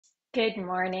Good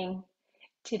morning.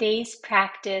 Today's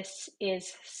practice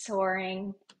is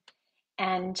soaring,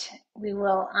 and we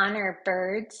will honor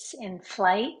birds in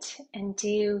flight and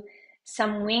do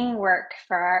some wing work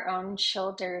for our own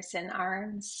shoulders and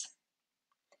arms.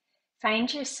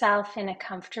 Find yourself in a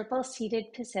comfortable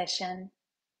seated position,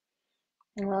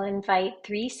 and we'll invite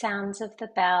 3 sounds of the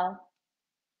bell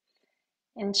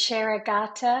and share a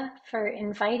gatha for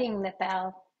inviting the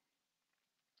bell.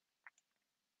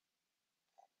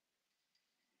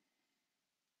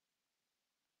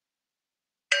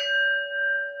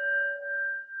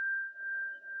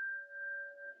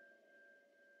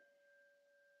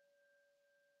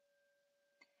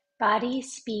 Body,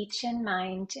 speech, and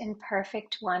mind in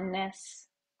perfect oneness.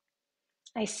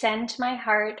 I send my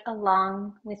heart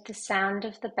along with the sound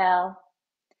of the bell.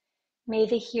 May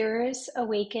the hearers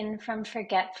awaken from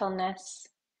forgetfulness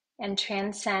and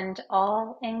transcend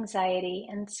all anxiety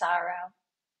and sorrow.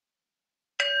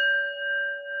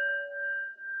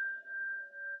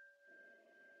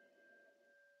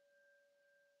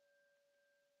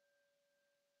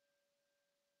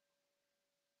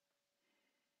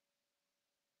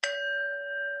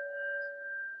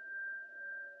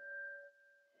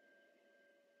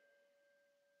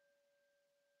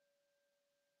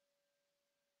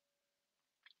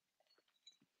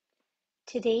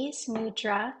 Today's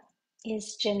mudra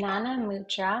is Jnana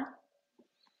Mudra.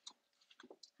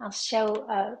 I'll show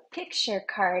a picture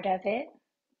card of it.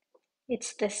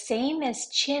 It's the same as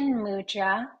Chin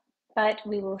Mudra, but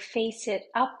we will face it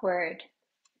upward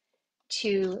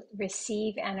to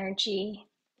receive energy.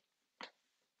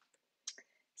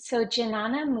 So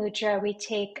Jnana Mudra, we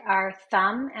take our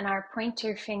thumb and our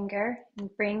pointer finger and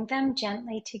bring them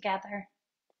gently together.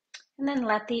 And then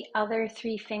let the other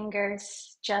 3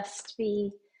 fingers just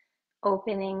be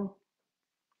opening.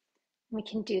 We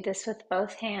can do this with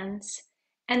both hands.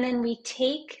 And then we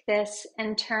take this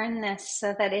and turn this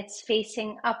so that it's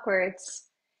facing upwards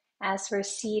as we're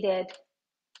seated.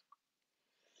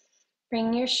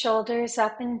 Bring your shoulders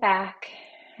up and back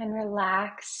and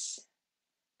relax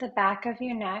the back of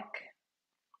your neck.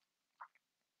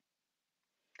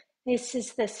 This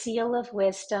is the seal of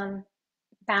wisdom,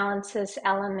 balances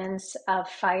elements of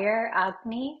fire,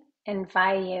 Agni, and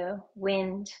Vayu,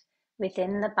 wind,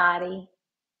 within the body.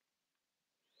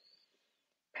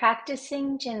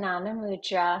 Practicing Jnana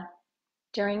Mudra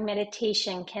during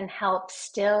meditation can help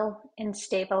still and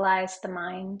stabilize the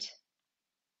mind.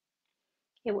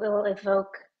 It will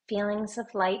evoke feelings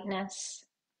of lightness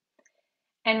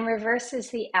and reverses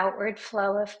the outward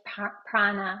flow of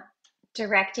prana,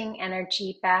 directing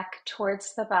energy back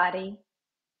towards the body.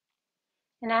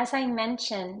 And as I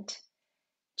mentioned,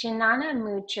 Jnana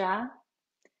Mudra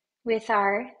with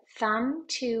our thumb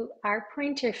to our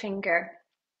pointer finger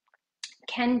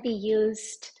can be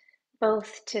used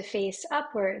both to face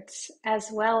upwards as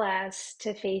well as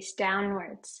to face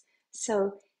downwards.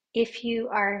 So if you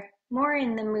are more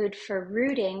in the mood for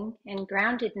rooting and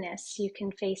groundedness, you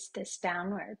can face this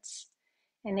downwards.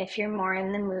 And if you're more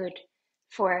in the mood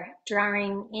for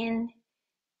drawing in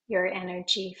your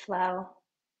energy flow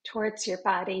towards your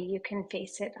body, you can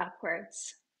face it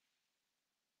upwards.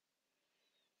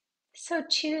 So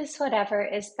choose whatever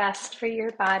is best for your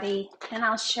body, and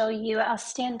I'll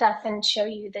stand up and show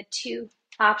you the 2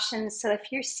 options. So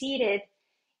if you're seated,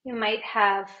 you might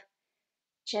have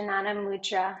Jnana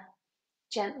Mudra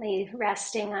gently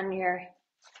resting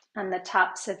on the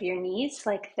tops of your knees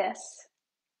like this.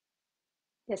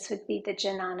 This would be the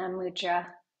Jnana Mudra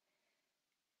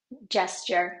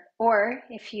gesture. Or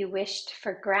if you wished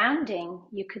for grounding,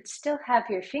 you could still have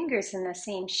your fingers in the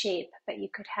same shape, but you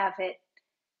could have it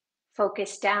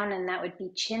focus down, and that would be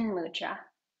Chin Mudra.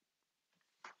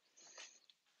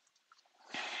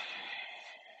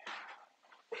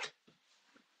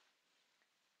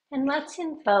 And let's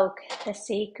invoke the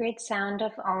sacred sound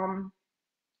of Om,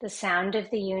 the sound of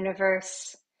the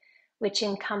universe, which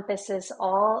encompasses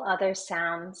all other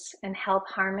sounds and help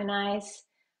harmonize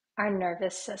our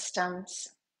nervous systems,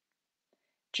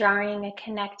 drawing a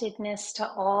connectedness to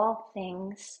all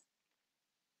things.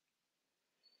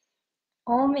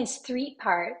 Om is 3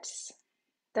 parts.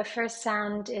 The first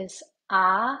sound is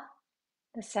Ah,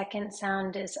 the second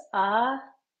sound is Ah,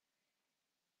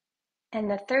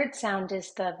 and the third sound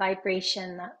is the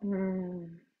vibration, the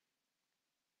mm.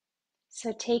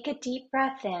 So take a deep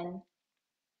breath in.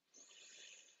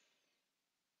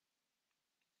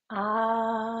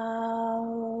 Ah.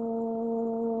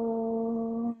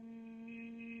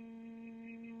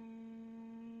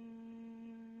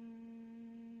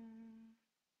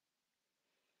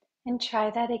 And try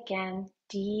that again.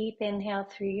 Deep inhale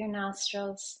through your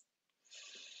nostrils.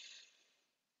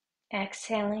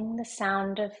 Exhaling the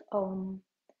sound of Om.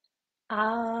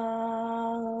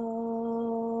 Aum.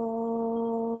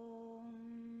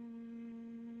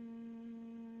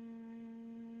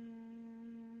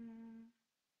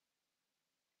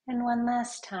 And one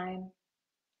last time.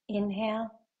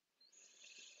 Inhale.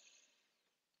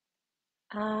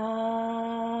 Aum.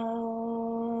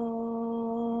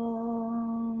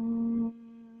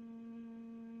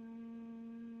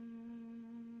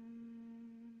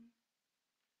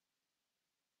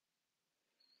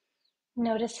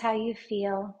 Notice how you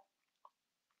feel.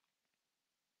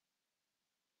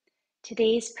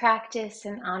 Today's practice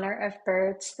in honor of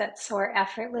birds that soar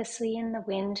effortlessly in the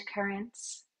wind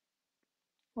currents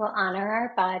will honor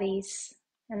our bodies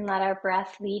and let our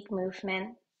breath lead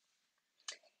movement.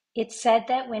 It's said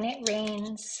that when it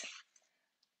rains,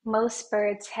 most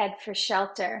birds head for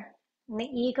shelter. And the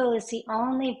eagle is the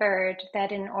only bird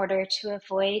that, in order to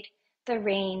avoid the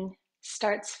rain,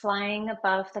 starts flying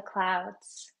above the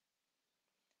clouds.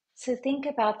 So think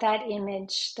about that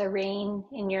image, the rain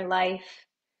in your life,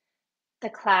 the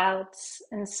clouds,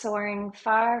 and soaring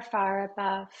far, far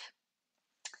above.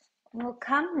 And we'll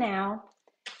come now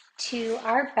to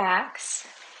our backs,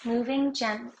 moving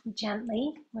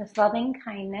gently with loving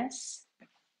kindness.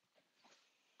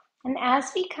 And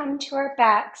as we come to our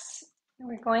backs,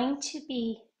 we're going to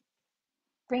be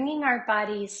bringing our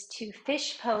bodies to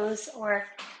fish pose or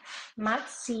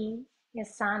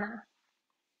Matsyasana.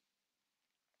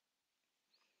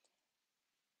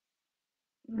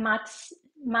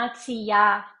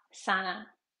 Matsyasana.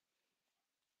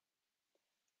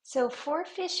 So for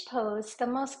fish pose, the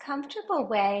most comfortable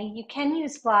way, you can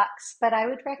use blocks, but I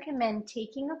would recommend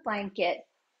taking a blanket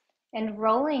and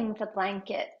rolling the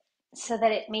blanket so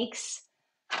that it makes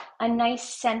a nice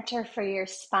center for your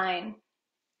spine.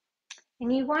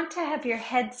 And you want to have your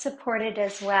head supported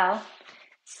as well.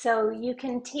 So you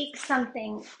can take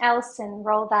something else and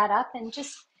roll that up and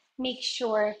just make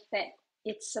sure that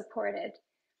it's supported.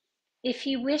 If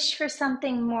you wish for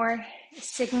something more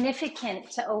significant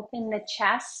to open the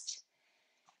chest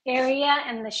area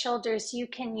and the shoulders, you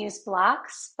can use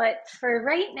blocks. But for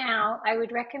right now, I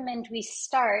would recommend we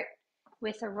start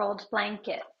with a rolled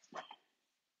blanket.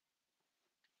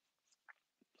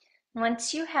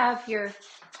 Once you have your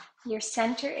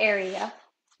center area,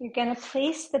 you're going to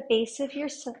place the base of your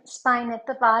spine at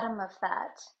the bottom of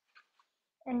that.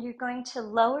 And you're going to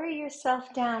lower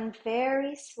yourself down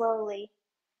very slowly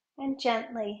and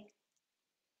gently.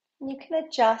 And you can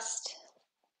adjust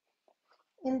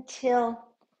until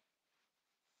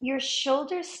your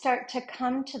shoulders start to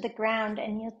come to the ground,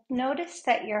 and you'll notice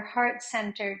that your heart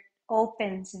center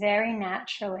opens very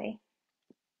naturally.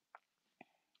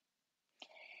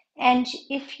 And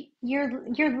if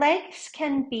your legs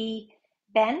can be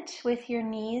bent with your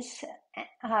knees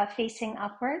facing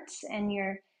upwards and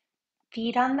your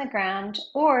feet on the ground,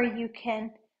 or you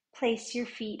can place your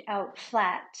feet out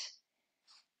flat.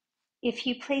 If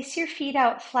you place your feet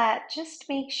out flat, just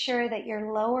make sure that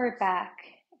your lower back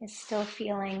is still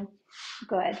feeling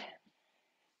good.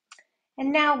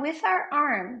 And now with our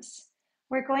arms,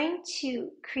 we're going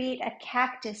to create a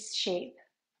cactus shape.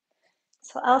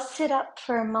 So I'll sit up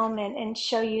for a moment and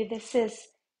show you this is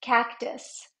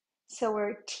cactus. So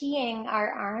we're teeing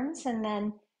our arms and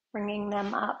then bringing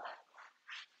them up.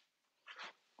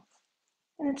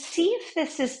 And see if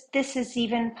this is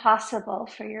even possible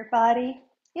for your body.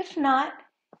 If not,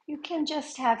 you can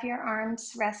just have your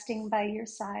arms resting by your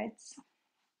sides.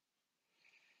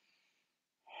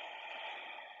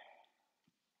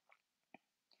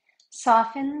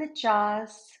 Soften the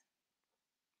jaws.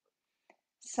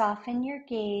 Soften your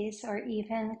gaze or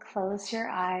even close your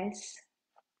eyes.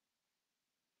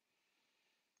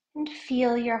 And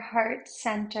feel your heart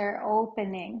center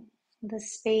opening, the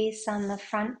space on the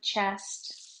front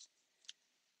chest.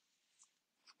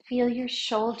 Feel your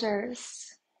shoulders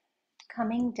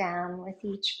coming down with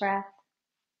each breath.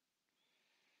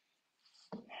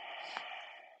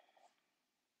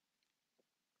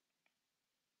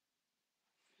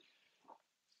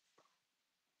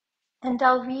 And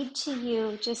I'll read to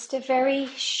you just a very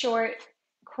short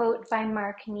quote by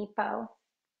Mark Nepo.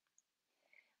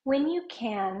 When you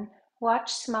can,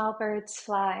 watch small birds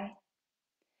fly.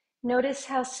 Notice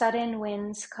how sudden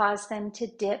winds cause them to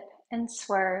dip and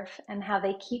swerve and how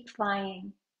they keep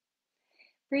flying.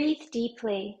 Breathe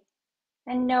deeply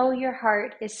and know your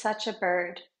heart is such a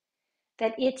bird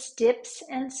that its dips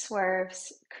and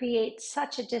swerves create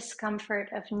such a discomfort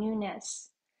of newness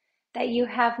that you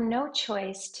have no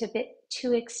choice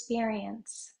to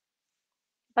experience,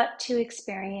 but to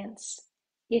experience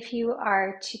if you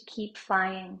are to keep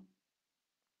flying.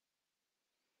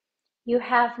 You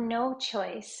have no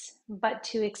choice but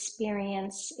to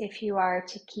experience if you are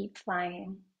to keep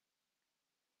flying.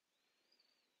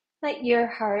 Let your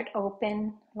heart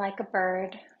open like a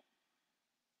bird.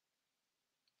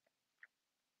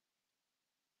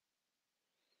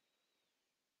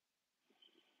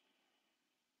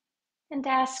 And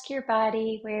ask your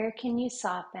body, where can you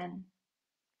soften?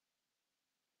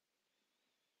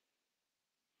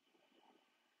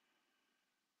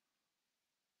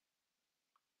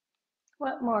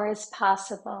 What more is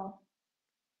possible?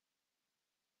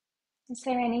 Is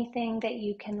there anything that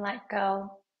you can let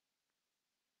go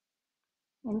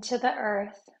into the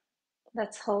earth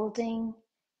that's holding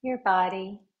your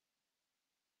body?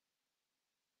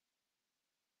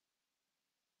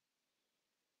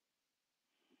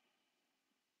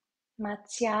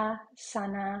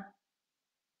 Matsyasana,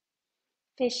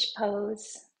 fish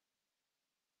pose.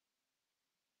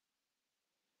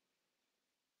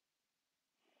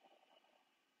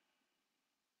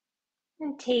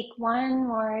 And take one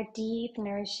more deep,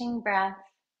 nourishing breath.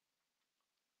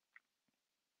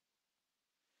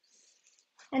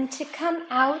 And to come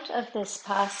out of this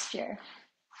posture,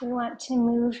 we want to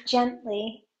move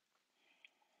gently.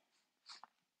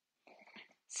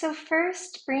 So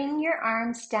first, bring your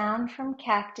arms down from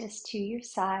cactus to your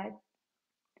side.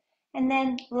 And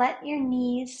then let your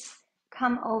knees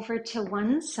come over to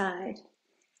one side.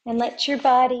 And let your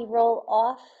body roll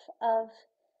off of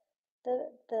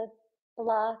the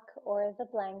block or the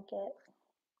blanket.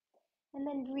 And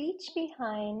then reach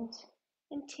behind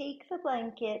and take the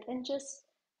blanket and just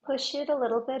push it a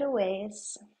little bit a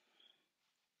ways.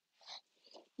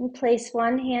 And place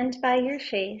one hand by your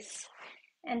face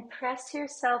and press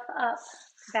yourself up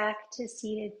back to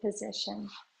seated position.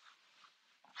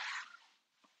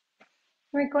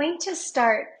 We're going to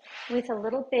start with a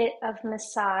little bit of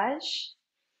massage.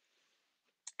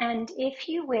 And if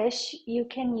you wish, you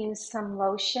can use some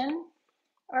lotion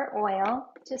or oil,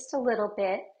 just a little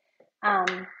bit,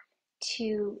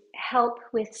 to help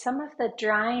with some of the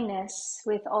dryness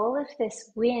with all of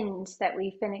this wind that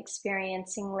we've been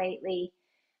experiencing lately.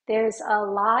 There's a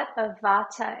lot of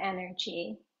vata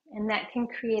energy, and that can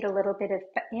create a little bit of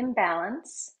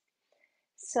imbalance.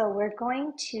 So we're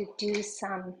going to do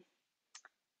some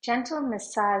gentle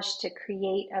massage to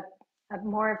create a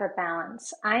more of a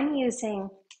balance. I'm using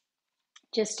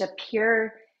just a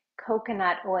pure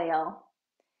coconut oil.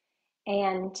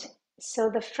 And so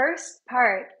the first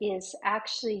part is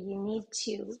actually you need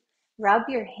to rub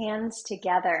your hands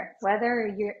together,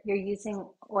 whether you're using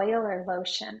oil or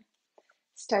lotion.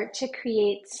 Start to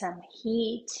create some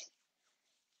heat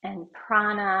and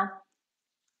prana.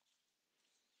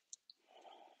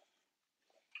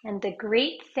 And the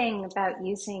great thing about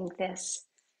using this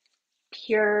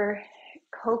pure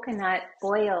coconut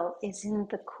oil is in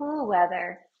the cool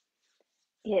weather,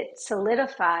 it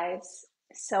solidifies.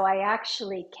 So I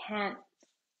actually can't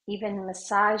even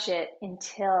massage it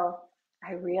until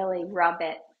I really rub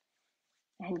it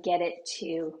and get it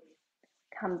to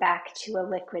come back to a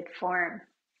liquid form.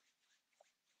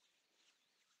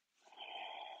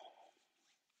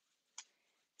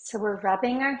 So we're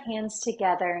rubbing our hands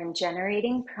together and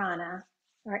generating prana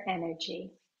or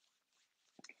energy.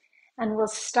 And we'll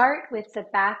start with the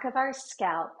back of our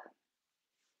scalp.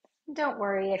 Don't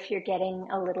worry if you're getting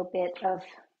a little bit of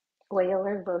oil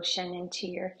or lotion into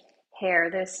your hair.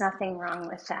 There's nothing wrong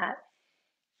with that.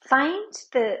 Find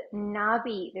the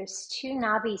nabi. There's two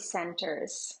nabi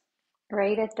centers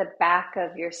right at the back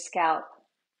of your scalp.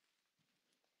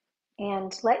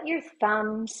 And let your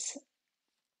thumbs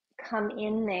come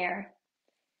in there.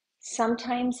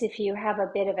 Sometimes if you have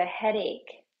a bit of a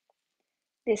headache,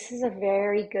 this is a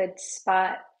very good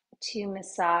spot to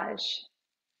massage.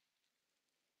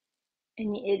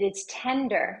 And it is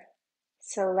tender,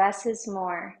 so less is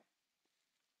more.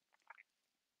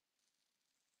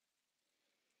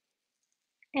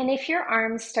 And if your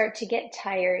arms start to get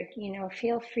tired,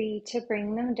 feel free to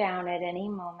bring them down at any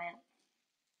moment.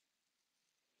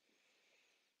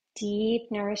 Deep,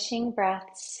 nourishing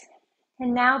breaths.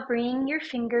 And now bring your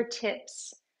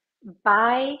fingertips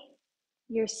by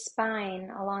your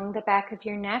spine along the back of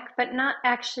your neck, but not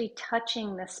actually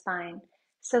touching the spine.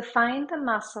 So find the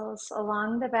muscles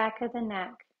along the back of the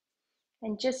neck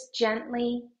and just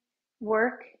gently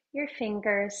work your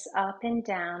fingers up and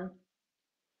down.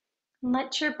 And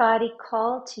let your body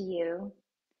call to you.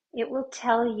 It will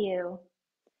tell you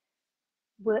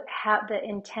how the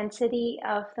intensity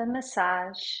of the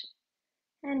massage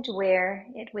and where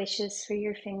it wishes for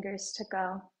your fingers to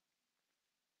go.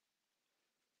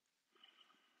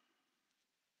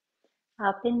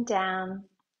 Up and down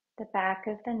the back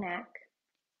of the neck.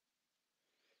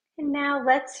 And now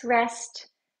let's rest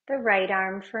the right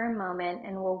arm for a moment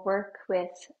and we'll work with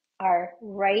our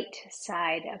right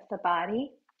side of the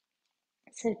body.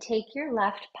 So take your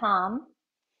left palm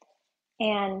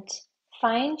and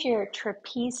find your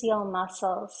trapezial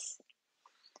muscles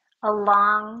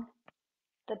along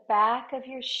the back of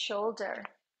your shoulder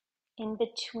in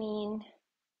between.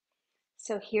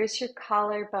 So here's your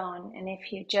collarbone, and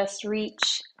if you just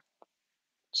reach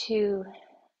to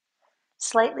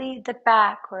slightly the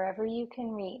back, wherever you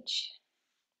can reach,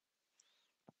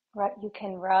 you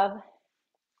can rub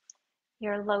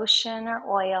your lotion or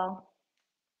oil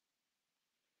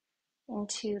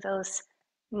into those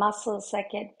muscles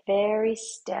that get very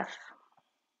stiff.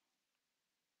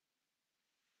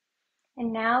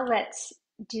 And now let's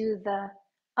do the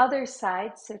other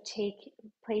side. So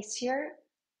place your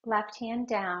left hand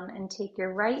down and take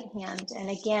your right hand, and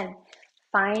again,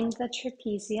 find the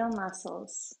trapezial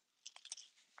muscles.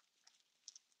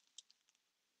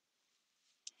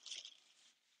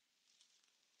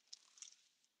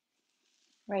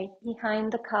 Right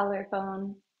behind the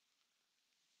collarbone,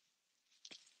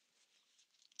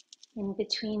 in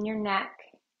between your neck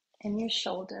and your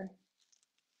shoulder.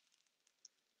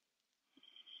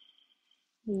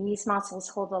 These muscles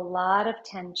hold a lot of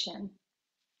tension.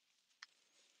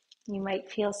 You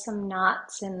might feel some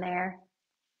knots in there.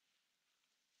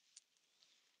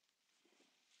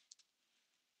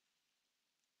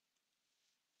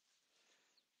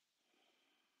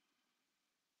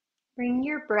 Bring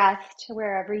your breath to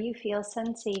wherever you feel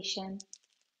sensation.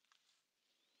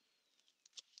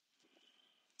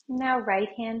 Now right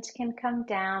hand can come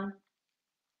down.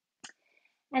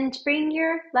 And bring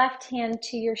your left hand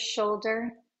to your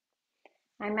shoulder.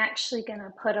 I'm actually going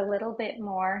to put a little bit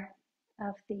more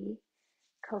of the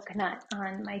coconut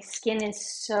on. My skin is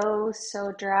so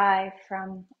dry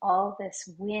from all this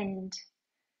wind.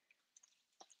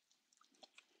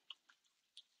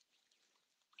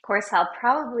 Of course, I'll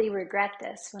probably regret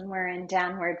this when we're in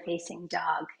downward facing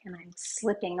dog and I'm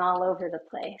slipping all over the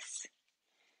place.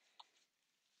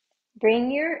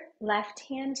 Bring your left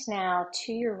hand now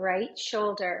to your right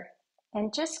shoulder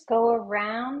and just go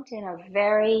around in a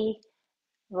very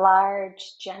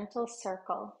large, gentle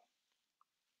circle.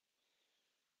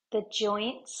 The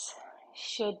joints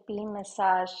should be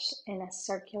massaged in a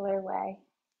circular way.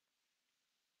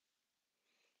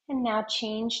 And now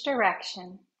change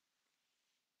direction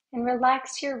and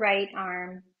relax your right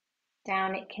arm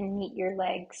down. It can meet your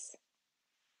legs.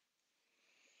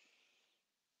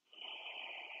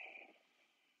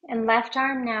 And left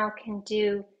arm now can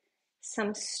do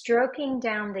some stroking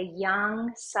down the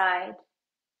yang side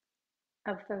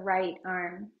of the right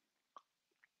arm.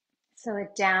 So a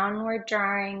downward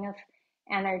drawing of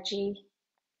energy.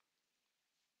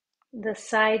 The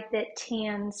side that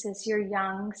tans is your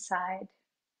yang side.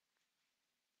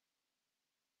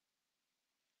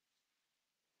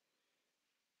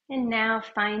 And now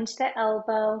find the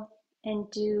elbow and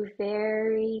do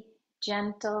very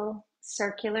gentle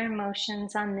circular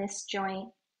motions on this joint.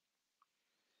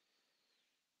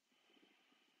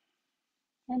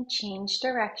 And change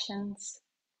directions.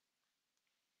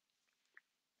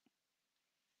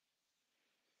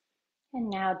 And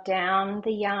now down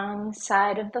the yang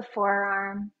side of the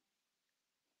forearm.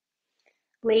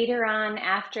 Later on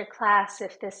after class,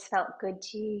 if this felt good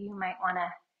to you, you might want to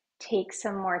take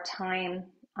some more time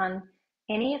on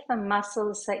any of the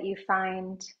muscles that you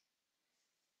find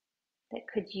that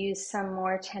could use some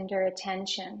more tender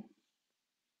attention.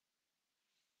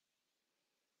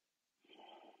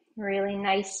 Really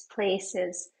nice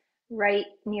places right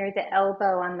near the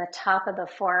elbow on the top of the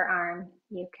forearm.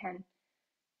 You can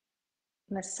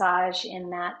massage in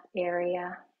that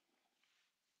area.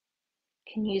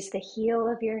 You can use the heel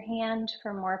of your hand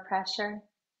for more pressure.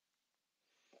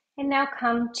 And now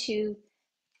come to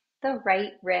the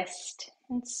right wrist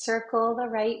and circle the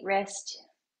right wrist.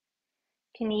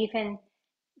 You can even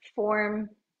form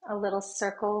a little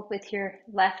circle with your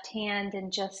left hand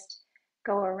and just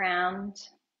go around.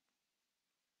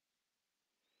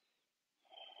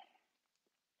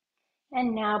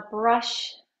 And now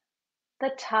brush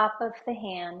the top of the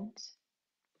hand.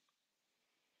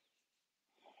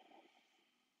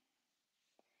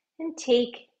 And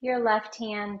take your left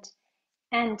hand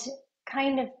and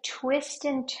kind of twist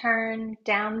and turn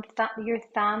down your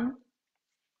thumb,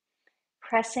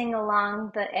 pressing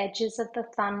along the edges of the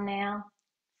thumbnail,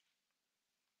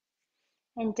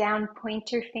 and down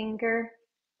pointer finger,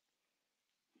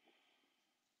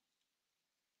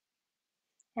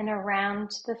 and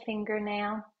around the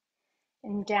fingernail,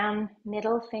 and down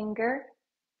middle finger,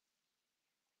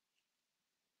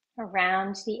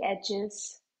 around the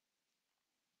edges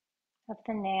of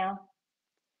the nail,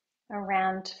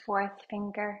 around fourth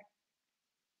finger,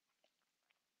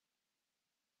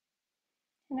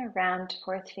 and around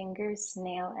fourth finger's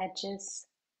nail edges,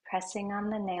 pressing on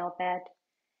the nail bed,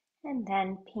 and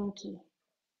then pinky.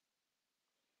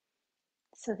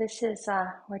 So this is,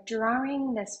 we're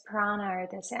drawing this prana or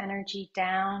this energy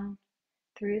down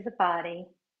through the body.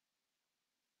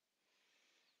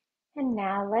 And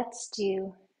now let's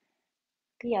do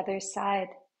the other side.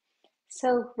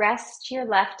 So rest your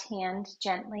left hand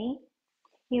gently.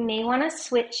 You may want to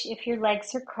switch, if your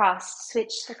legs are crossed,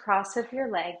 switch the cross of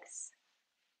your legs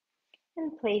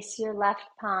and place your left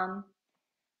palm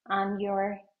on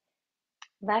your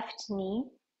left knee.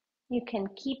 You can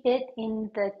keep it in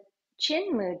the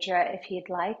chin mudra if you'd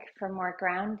like for more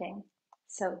grounding.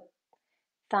 So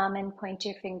thumb and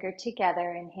pointer finger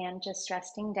together and hand just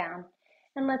resting down.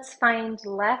 And let's find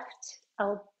left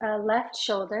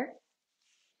shoulder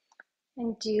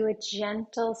and do a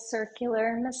gentle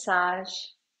circular massage.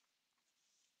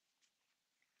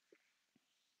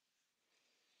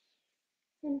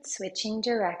 And switching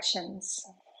directions.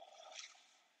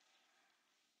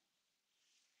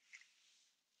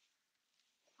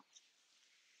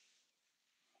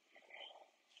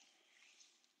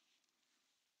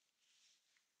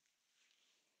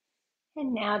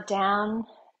 And now down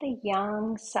the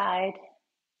yang side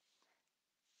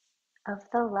of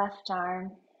the left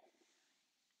arm.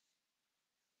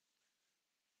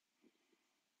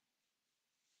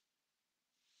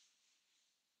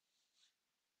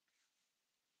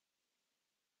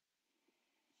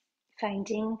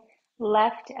 Finding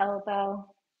left elbow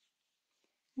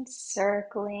and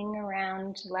circling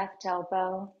around left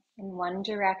elbow in one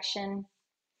direction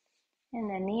and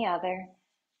then the other.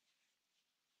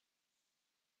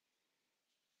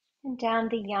 And down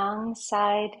the yang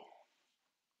side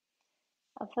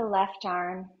of the left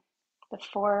arm, the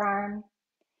forearm,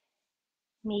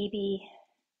 maybe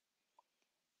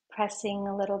pressing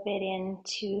a little bit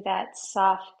into that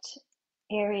soft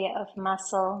area of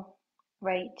muscle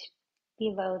right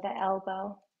below the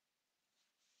elbow.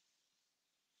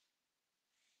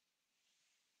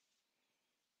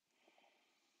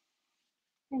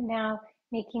 And now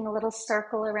making a little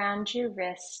circle around your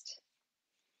wrist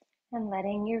and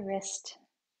letting your wrist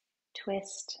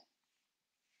twist.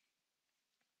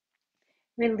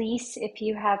 Release if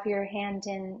you have your hand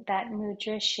in that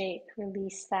mudra shape,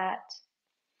 release that.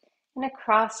 And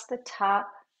across the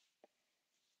top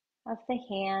of the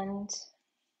hand,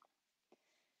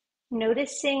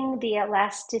 noticing the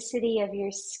elasticity of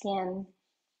your skin.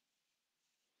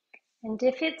 And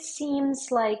if it seems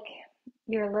like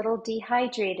you're a little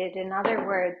dehydrated, in other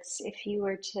words, if you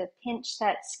were to pinch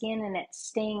that skin and it's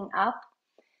staying up,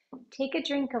 take a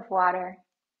drink of water.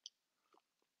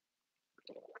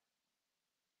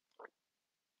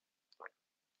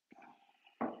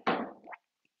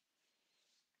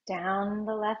 Down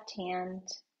the left hand.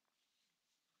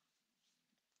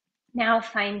 Now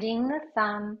finding the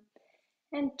thumb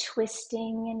and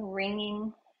twisting and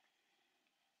wringing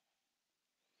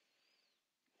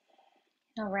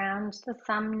around the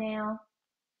thumbnail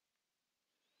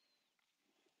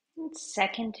and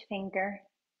second finger.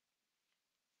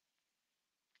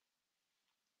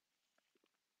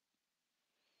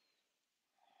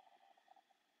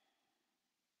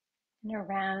 And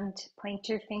around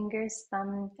pointer fingers,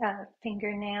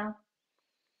 fingernail,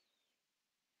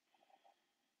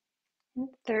 and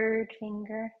third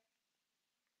finger.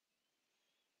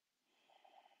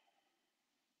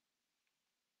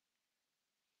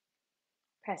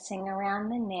 Pressing around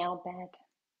the nail bed.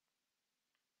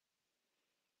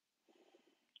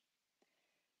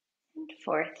 And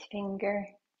fourth finger.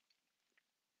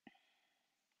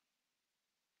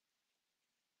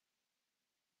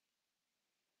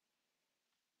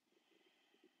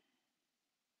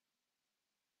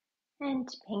 And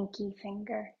pinky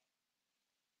finger.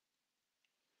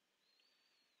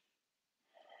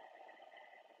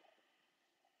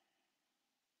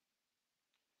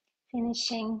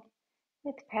 Finishing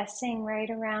with pressing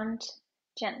right around,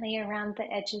 gently around the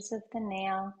edges of the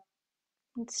nail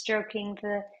and stroking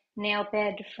the nail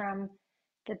bed from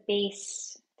the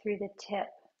base through the tip.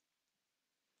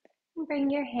 And bring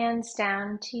your hands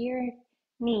down to your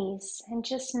knees and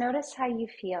just notice how you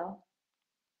feel.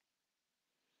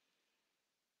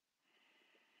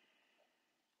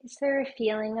 Is there a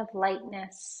feeling of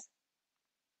lightness?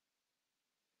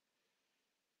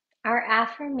 Our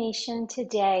affirmation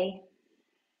today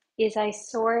is I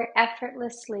soar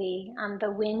effortlessly on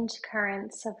the wind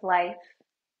currents of life.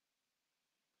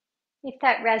 If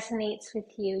that resonates with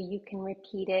you, you can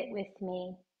repeat it with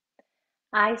me.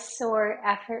 I soar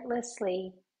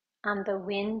effortlessly on the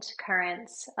wind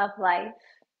currents of life.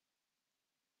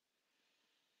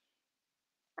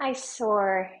 I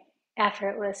soar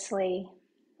effortlessly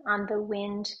on the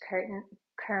wind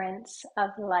currents of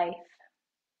life.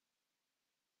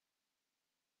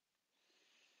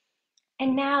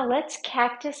 And now let's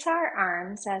cactus our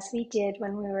arms as we did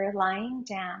when we were lying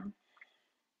down.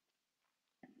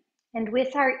 And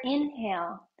with our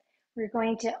inhale, we're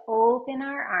going to open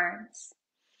our arms.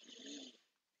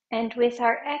 And with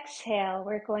our exhale,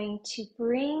 we're going to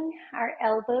bring our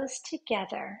elbows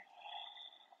together.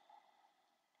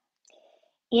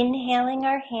 Inhaling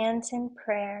our hands in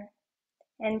prayer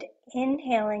and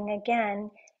inhaling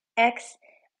again,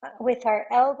 with our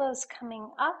elbows coming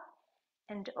up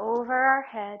and over our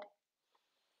head.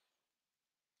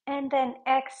 And then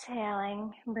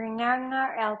exhaling, bringing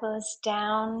our elbows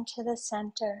down to the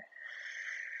center.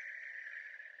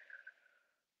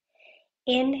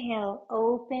 Inhale,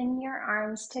 open your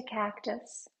arms to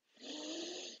cactus.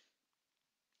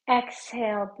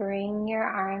 Exhale, bring your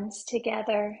arms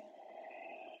together.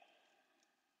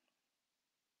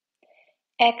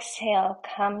 Exhale,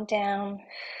 come down.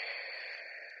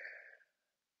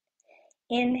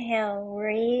 Inhale,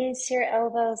 raise your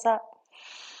elbows up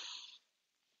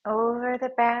over the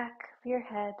back of your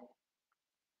head.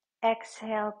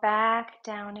 Exhale, back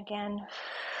down again.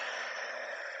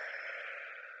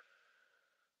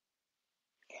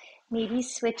 Maybe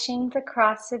switching the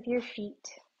cross of your feet.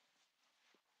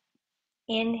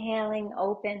 Inhaling,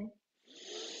 open.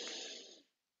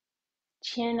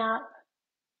 Chin up.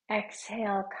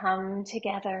 Exhale, come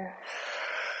together.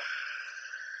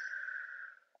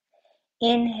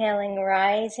 Inhaling,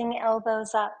 rising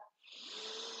elbows up.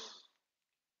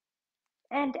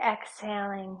 And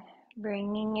exhaling,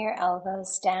 bringing your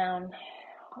elbows down,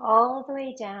 all the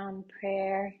way down,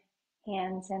 prayer,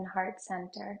 hands and heart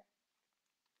center.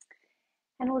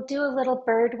 And we'll do a little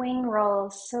bird wing roll.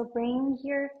 So bring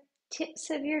your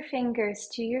tips of your fingers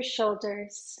to your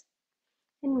shoulders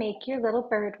and make your little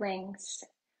bird wings.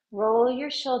 Roll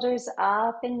your shoulders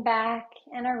up and back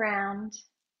and around.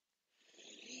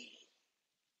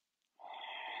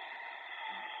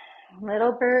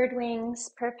 Little bird wings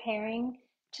preparing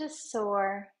to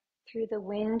soar through the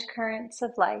wind currents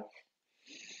of life.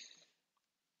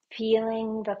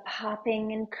 Feeling the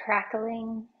popping and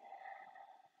crackling.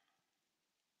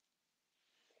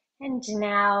 And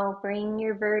now bring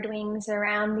your bird wings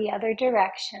around the other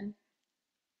direction.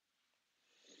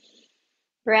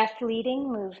 Breath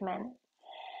leading movement.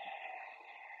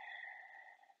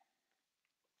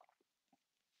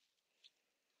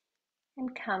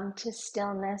 And come to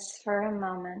stillness for a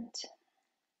moment.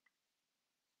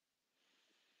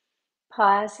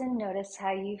 Pause and notice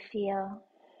how you feel.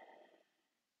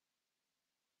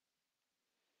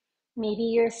 Maybe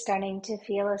you're starting to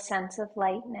feel a sense of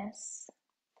lightness.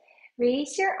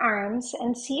 Raise your arms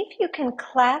and see if you can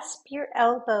clasp your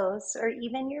elbows or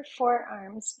even your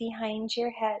forearms behind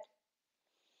your head.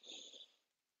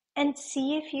 And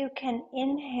see if you can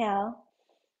inhale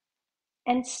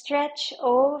and stretch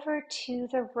over to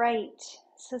the right.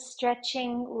 So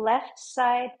stretching left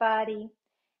side body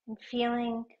and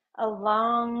feeling a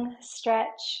long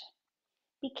stretch.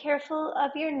 Be careful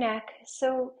of your neck,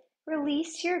 so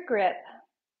release your grip.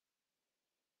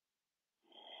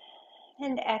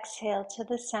 And exhale to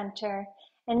the center.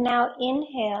 And now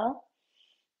inhale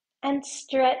and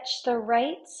stretch the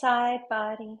right side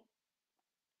body.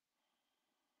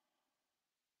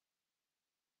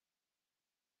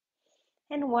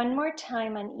 And one more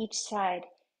time on each side.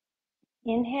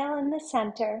 Inhale in the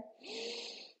center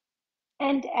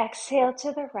and exhale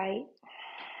to the right.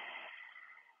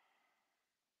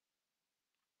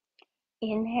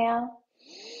 Inhale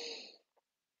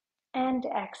and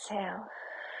exhale.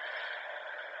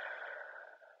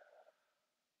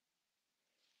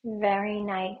 Very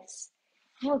nice.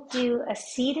 We'll do a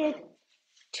seated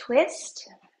twist.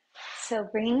 So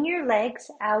bring your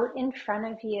legs out in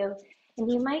front of you,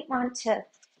 and you might want to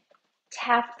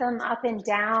tap them up and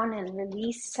down and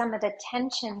release some of the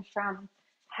tension from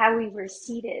how we were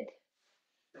seated.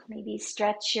 Maybe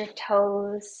stretch your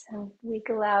toes and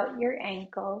wiggle out your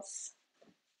ankles.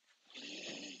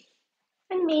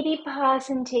 And maybe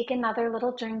pause and take another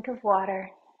little drink of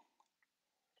water.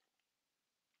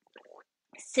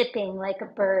 Sipping like a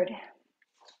bird.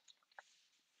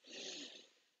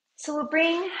 So we'll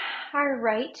bring our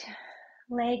right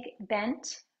leg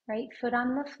bent, right foot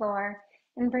on the floor,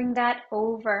 and bring that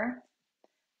over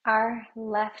our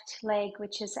left leg,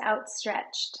 which is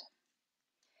outstretched.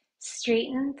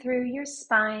 Straighten through your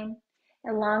spine,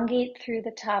 elongate through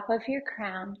the top of your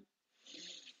crown,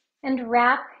 and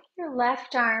wrap your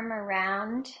left arm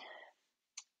around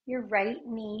your right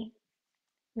knee.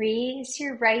 Raise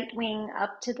your right wing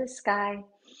up to the sky.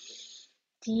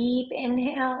 Deep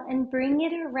inhale and bring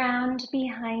it around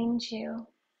behind you.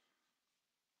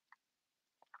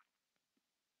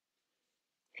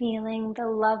 Feeling the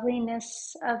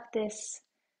loveliness of this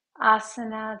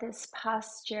asana, this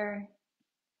posture,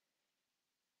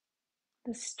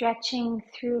 the stretching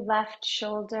through left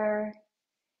shoulder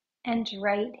and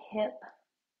right hip.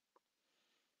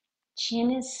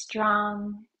 Chin is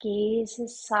strong, gaze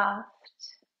is soft,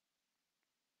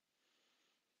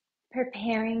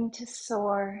 preparing to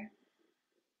soar.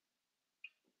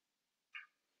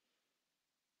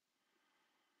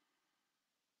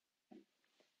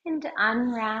 And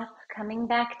unwrap, coming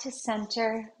back to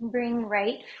center. Bring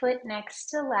right foot next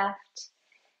to left.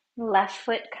 Left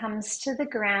foot comes to the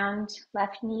ground,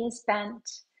 left knee is bent.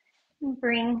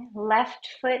 Bring left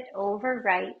foot over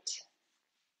right.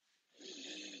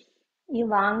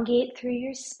 Elongate through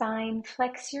your spine,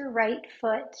 flex your right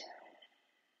foot,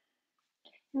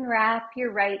 and wrap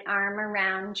your right arm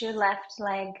around your left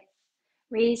leg.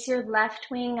 Raise your left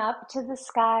wing up to the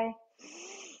sky.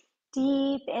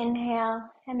 Deep inhale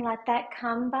and let that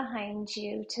come behind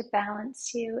you to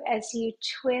balance you as you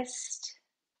twist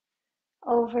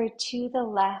over to the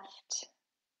left.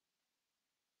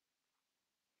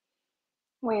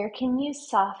 Where can you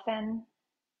soften?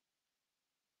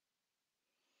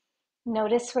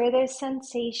 Notice where there's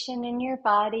sensation in your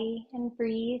body and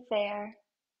breathe there.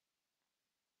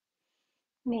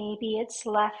 Maybe it's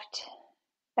left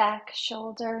back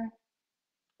shoulder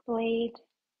blade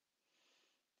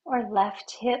or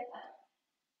left hip.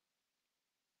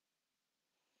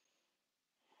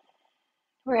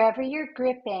 Wherever you're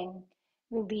gripping,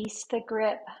 release the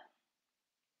grip.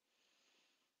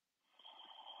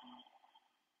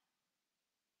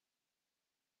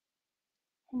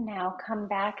 And now come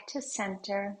back to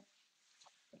center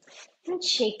and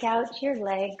shake out your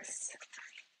legs.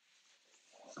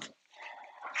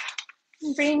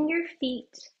 Bring your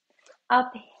feet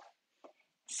up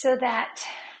so that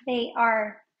they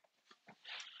are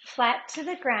flat to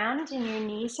the ground and your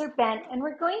knees are bent. And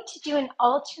we're going to do an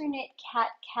alternate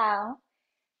cat-cow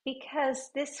because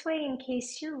this way, in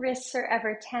case your wrists are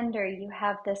ever tender, you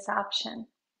have this option.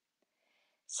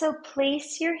 So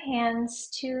place your hands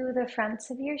to the fronts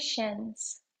of your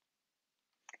shins.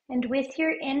 And with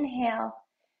your inhale,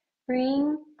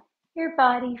 bring your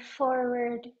body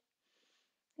forward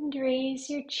and raise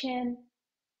your chin.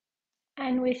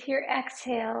 And with your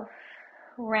exhale,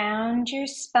 round your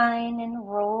spine and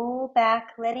roll back,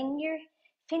 letting your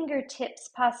fingertips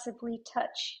possibly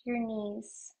touch your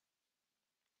knees.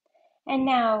 And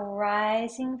now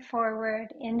rising forward,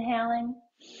 inhaling.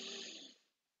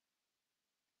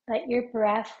 Let your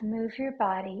breath move your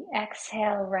body.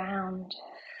 Exhale, round.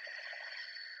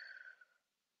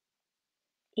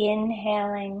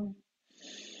 Inhaling.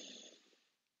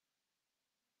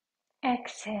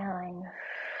 Exhaling.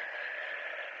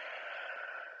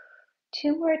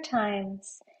 2 more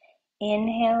times.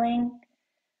 Inhaling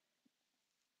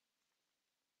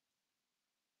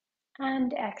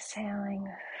and exhaling.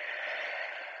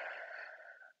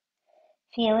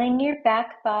 Feeling your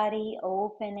back body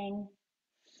opening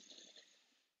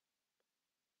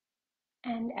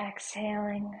and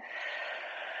exhaling.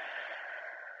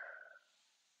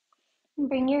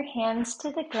 Bring your hands to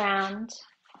the ground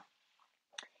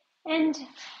and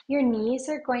your knees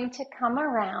are going to come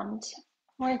around.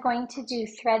 We're going to do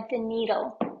thread the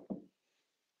needle.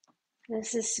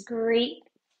 This is great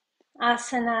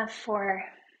asana for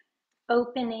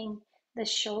opening the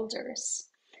shoulders.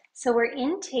 So we're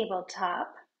in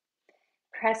tabletop,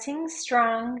 pressing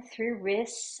strong through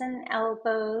wrists and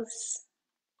elbows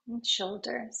and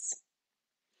shoulders.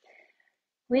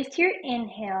 With your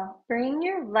inhale, bring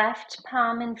your left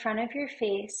palm in front of your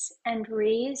face and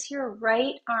raise your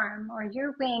right arm or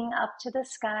your wing up to the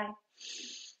sky.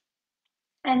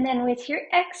 And then with your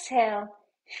exhale,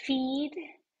 feed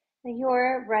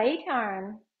your right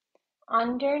arm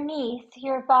underneath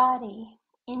your body,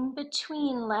 in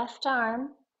between left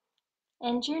arm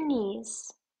and your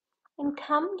knees, and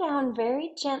come down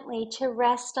very gently to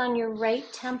rest on your right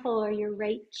temple or your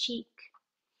right cheek.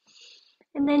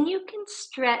 And then you can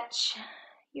stretch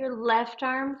your left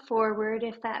arm forward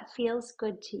if that feels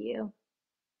good to you.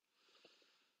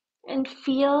 And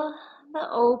feel the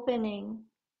opening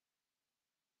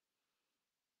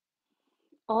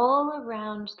all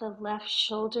around the left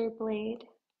shoulder blade,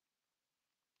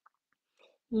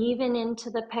 even into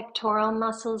the pectoral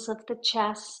muscles of the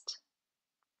chest.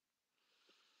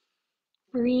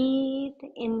 Breathe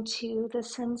into the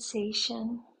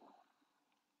sensation.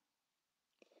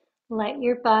 Let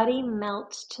your body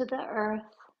melt to the earth.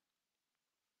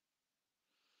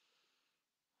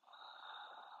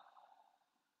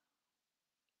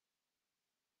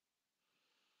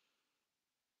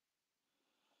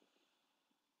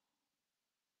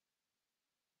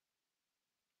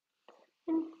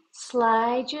 And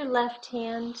slide your left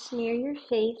hand near your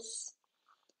face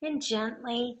and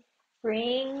gently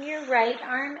bring your right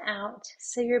arm out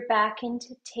so you're back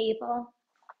into table.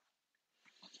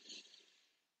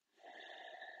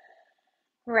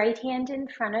 Right hand in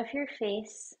front of your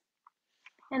face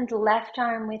and left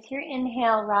arm with your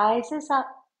inhale rises up.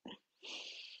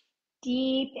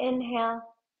 Deep inhale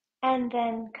and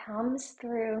then comes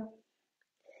through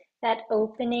that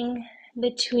opening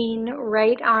between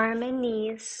right arm and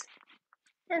knees,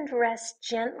 and rest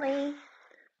gently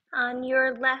on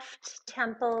your left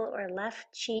temple or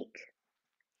left cheek.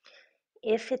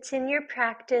 If it's in your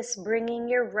practice, bringing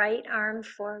your right arm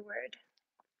forward.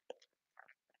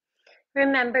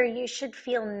 Remember, you should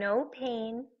feel no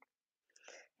pain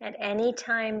at any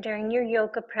time during your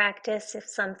yoga practice. If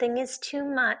something is too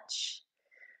much,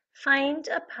 find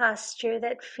a posture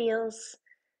that feels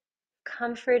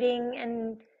comforting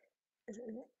and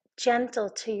gentle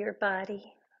to your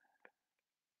body.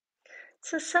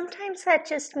 So sometimes that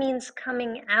just means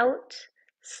coming out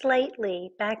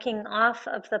slightly, backing off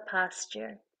of the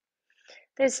posture.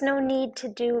 There's no need to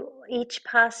do each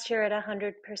posture at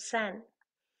 100%.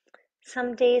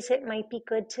 Some days it might be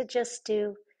good to just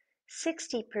do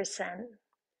 60%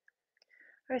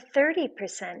 or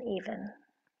 30% even.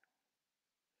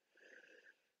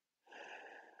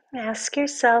 Ask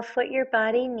yourself what your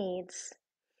body needs,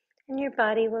 and your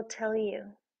body will tell you.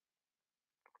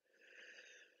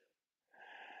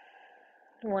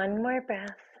 One more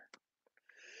breath.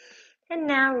 And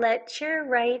now let your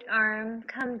right arm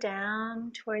come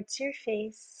down towards your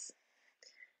face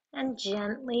and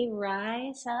gently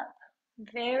rise up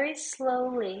very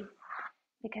slowly,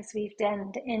 because we've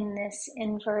been in this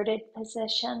inverted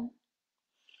position.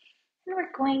 And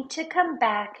we're going to come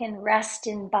back and rest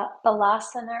in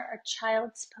Balasana or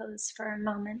Child's Pose for a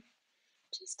moment.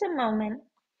 Just a moment.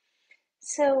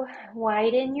 So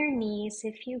widen your knees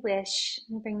if you wish,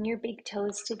 and bring your big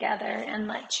toes together and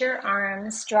let your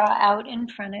arms draw out in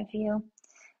front of you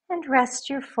and rest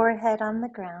your forehead on the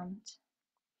ground.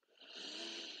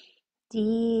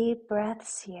 Deep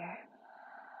breaths here.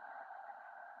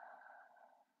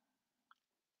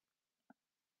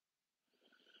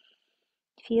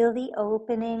 Feel the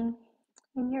opening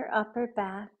in your upper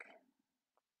back,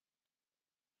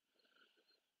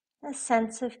 a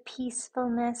sense of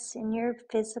peacefulness in your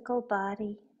physical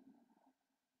body.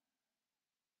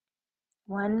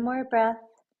 One more breath.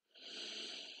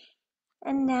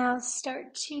 And now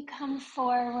start to come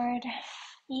forward,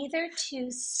 either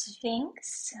to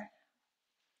Sphinx,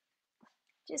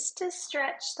 just to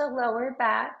stretch the lower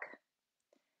back,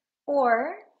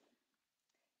 or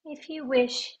if you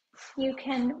wish, you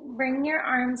can bring your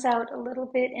arms out a little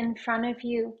bit in front of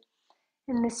you,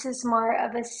 and this is more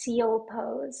of a seal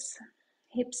pose.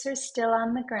 Hips are still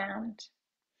on the ground.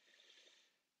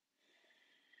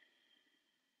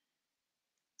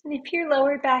 And if your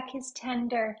lower back is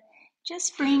tender,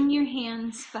 just bring your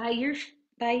hands by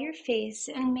your face,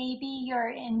 and maybe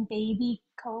you're in baby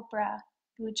cobra,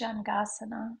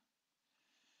 Bhujangasana.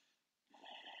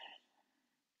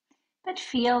 But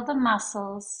feel the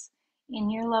muscles in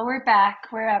your lower back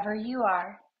wherever you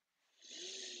are.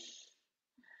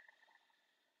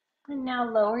 And now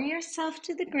lower yourself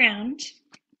to the ground,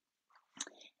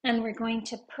 and we're going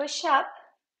to push up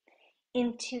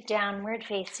into downward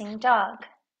facing dog.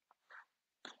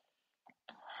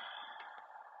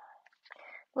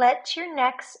 Let your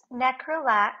neck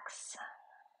relax.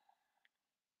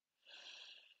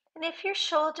 And if your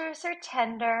shoulders are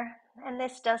tender and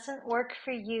this doesn't work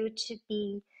for you to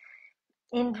be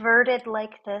inverted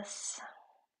like this,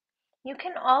 you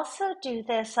can also do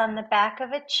this on the back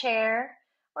of a chair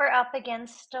or up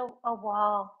against a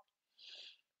wall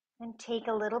and take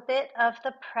a little bit of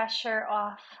the pressure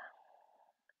off.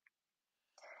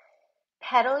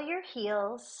 Pedal your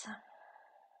heels.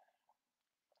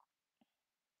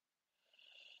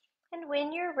 And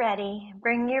when you're ready,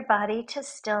 bring your body to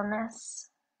stillness.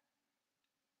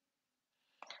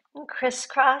 And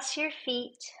crisscross your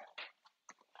feet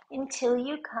until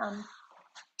you come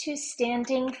to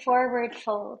standing forward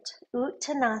fold,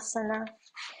 Uttanasana.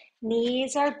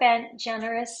 Knees are bent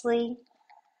generously.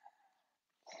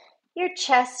 Your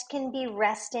chest can be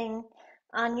resting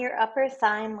on your upper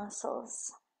thigh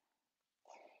muscles.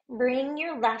 Bring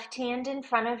your left hand in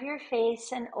front of your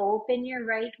face and open your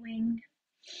right wing.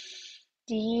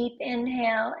 Deep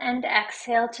inhale and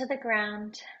exhale to the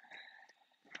ground.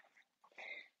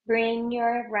 Bring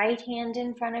your right hand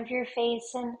in front of your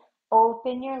face and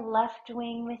open your left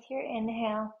wing with your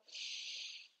inhale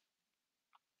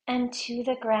and to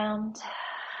the ground.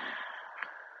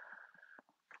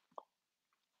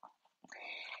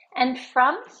 And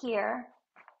from here,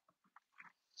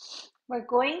 we're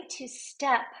going to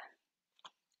step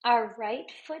our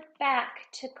right foot back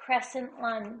to crescent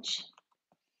lunge.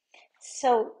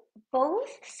 So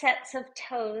both sets of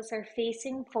toes are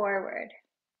facing forward.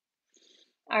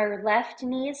 Our left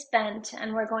knee is bent,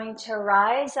 and we're going to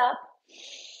rise up.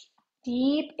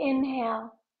 Deep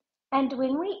inhale. And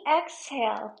when we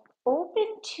exhale, open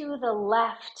to the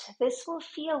left. This will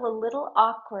feel a little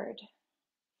awkward.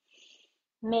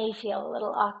 May feel a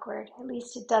little awkward, at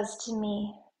least it does to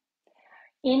me.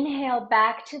 Inhale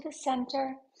back to the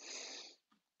center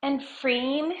and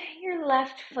frame your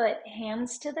left foot,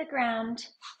 hands to the ground.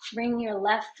 Bring your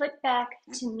left foot back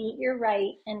to meet your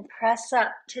right and press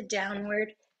up to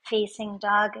downward facing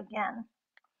dog again.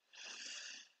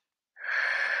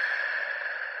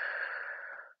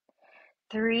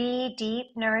 Three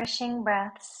deep, nourishing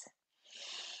breaths.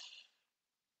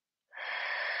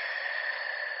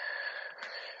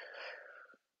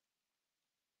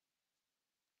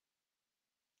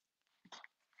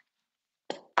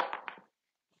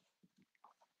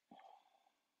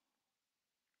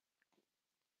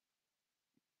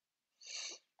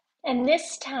 And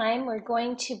this time we're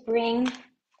going to bring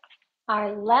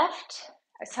our right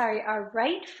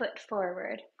foot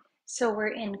forward. So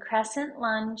we're in crescent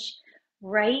lunge,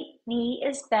 right knee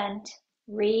is bent,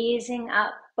 raising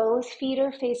up, both feet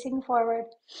are facing forward.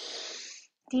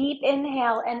 Deep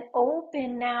inhale and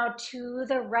open now to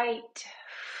the right.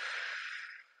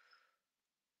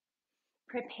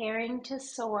 Preparing to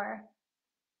soar.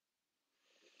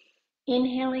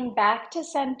 Inhaling back to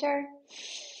center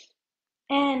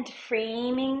and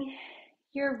framing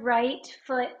your right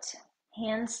foot,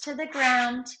 hands to the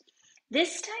ground.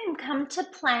 This time come to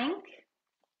plank.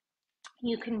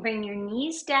 You can bring your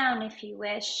knees down if you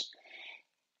wish.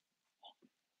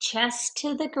 Chest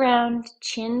to the ground,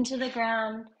 chin to the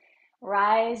ground,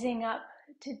 rising up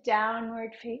to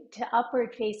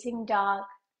upward facing dog.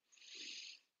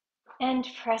 And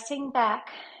pressing back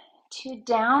to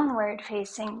downward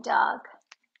facing dog.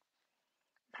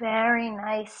 Very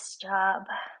nice job.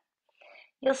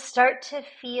 You'll start to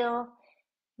feel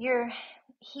your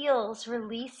heels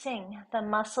releasing the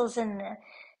muscles in the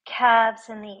calves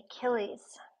and the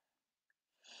Achilles.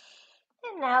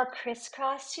 And now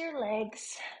crisscross your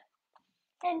legs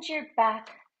and your back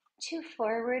to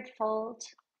forward fold.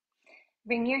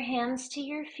 Bring your hands to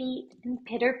your feet and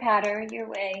pitter-patter your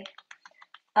way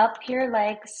up your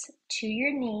legs to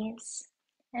your knees,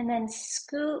 and then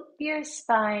scoop your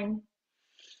spine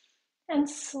and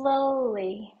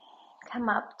slowly come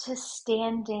up to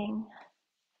standing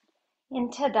in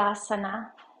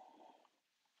Tadasana.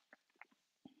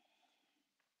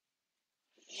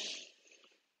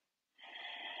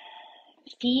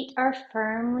 Feet are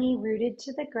firmly rooted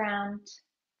to the ground.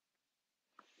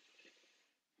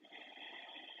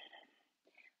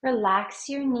 Relax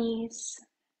your knees.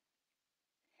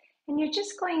 And you're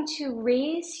just going to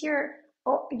raise your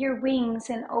wings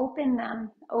and open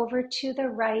them over to the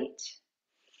right.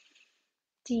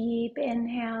 Deep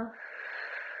inhale.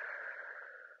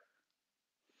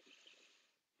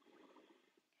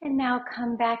 And now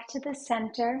come back to the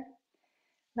center.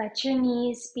 Let your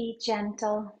knees be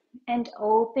gentle and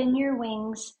open your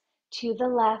wings to the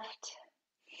left.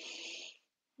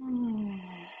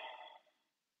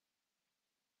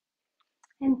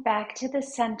 And back to the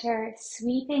center,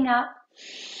 sweeping up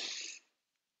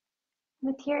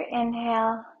with your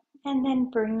inhale, and then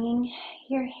bringing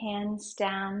your hands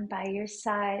down by your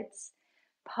sides.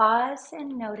 Pause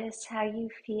and notice how you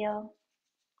feel.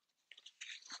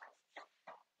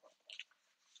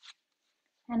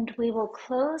 And we will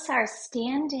close our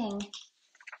standing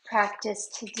practice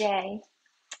today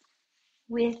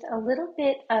with a little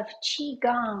bit of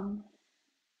Qigong.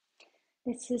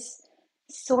 This is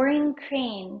Soaring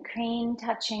crane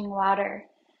touching water.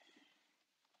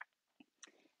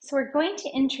 So we're going to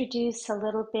introduce a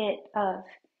little bit of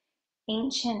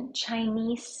ancient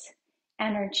Chinese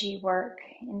energy work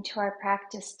into our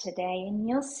practice today, and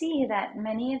you'll see that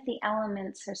many of the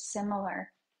elements are similar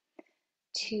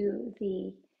to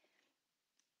the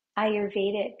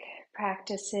Ayurvedic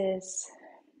practices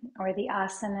or the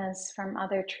asanas from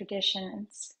other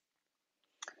traditions.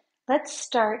 Let's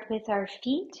start with our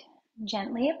feet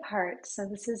gently apart. So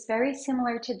this is very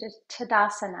similar to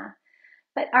Tadasana,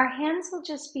 but our hands will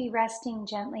just be resting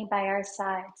gently by our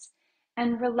sides.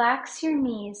 And relax your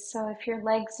knees. So if your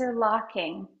legs are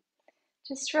locking,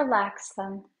 just relax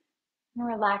them and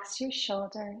relax your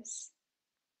shoulders.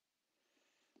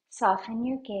 Soften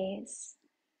your gaze.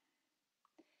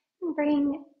 And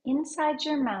bring inside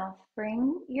your mouth,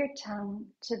 bring your tongue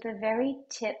to the very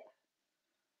tip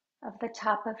of the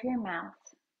top of your mouth.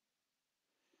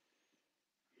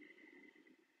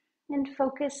 And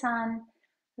focus on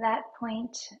that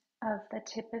point of the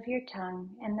tip of your tongue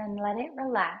and then let it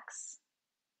relax.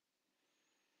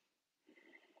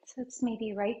 So it's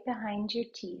maybe right behind your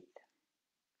teeth.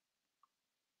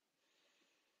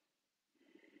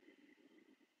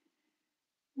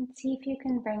 And see if you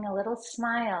can bring a little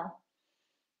smile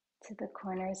to the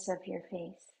corners of your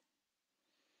face.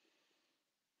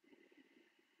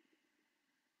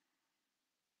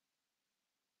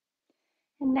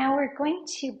 And now we're going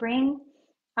to bring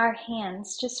our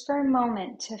hands just for a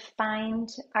moment to find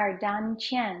our Dan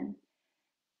Qian,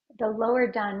 the lower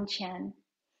Dan Qian.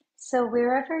 So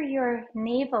wherever your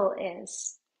navel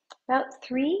is, about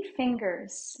 3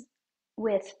 fingers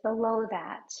width below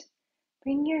that,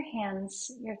 bring your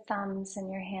hands, your thumbs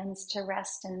and your hands to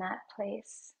rest in that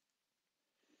place.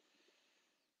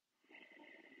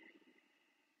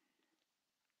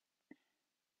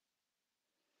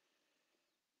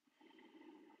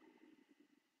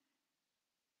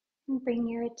 And bring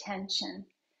your attention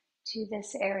to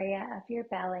this area of your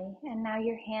belly. And now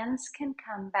your hands can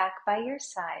come back by your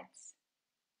sides.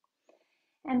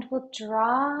 And we'll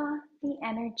draw the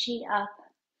energy up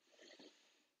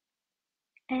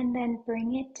and then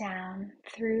bring it down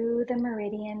through the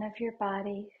meridian of your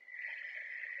body.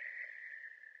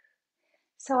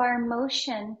 So our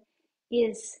motion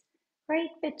is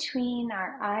right between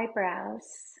our eyebrows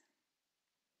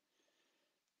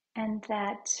and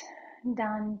that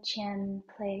Dan Qian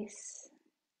place.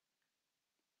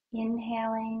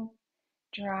 Inhaling,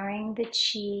 drawing the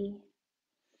qi,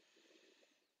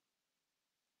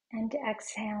 and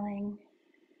exhaling,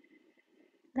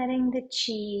 letting the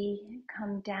qi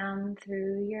come down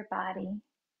through your body.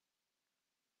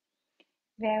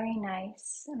 Very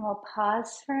nice. And we'll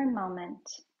pause for a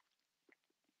moment.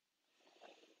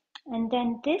 And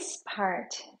then this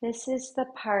is the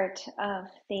part of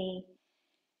the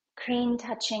crane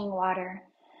touching water.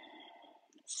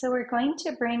 So we're going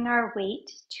to bring our weight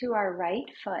to our right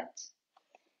foot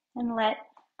and let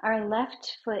our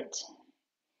left foot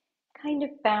kind of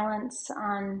balance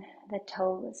on the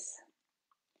toes.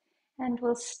 And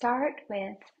we'll start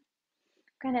with,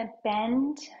 going to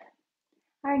bend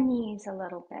our knees a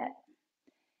little bit.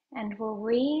 And we'll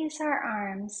raise our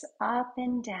arms up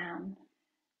and down.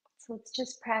 So let's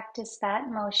just practice that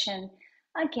motion.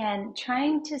 Again,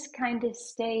 trying to kind of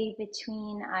stay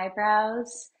between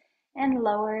eyebrows and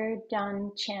lower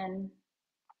Dan Qian.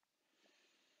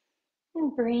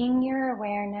 And bring your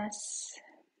awareness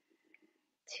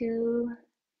to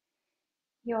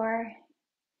your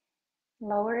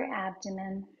lower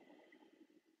abdomen.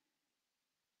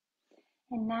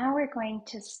 And now we're going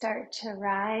to start to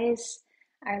rise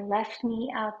our left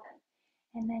knee up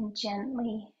and then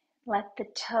gently let the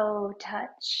toe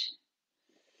touch.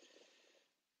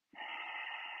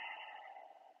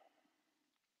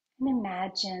 And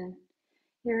imagine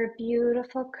you're a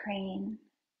beautiful crane.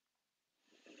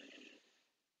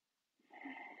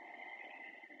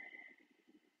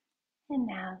 And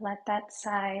now let that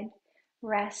side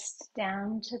rest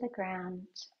down to the ground.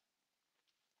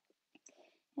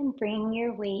 And bring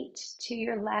your weight to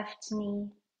your left knee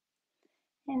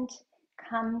and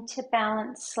come to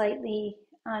balance slightly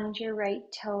on your right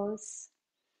toes.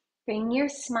 Bring your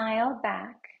smile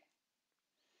back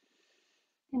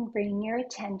and bring your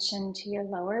attention to your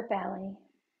lower belly.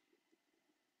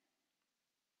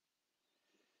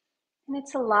 And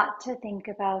it's a lot to think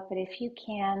about, but if you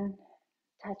can,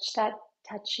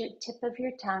 touch your tip of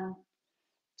your tongue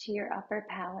to your upper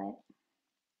palate.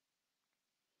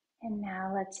 And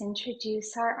now let's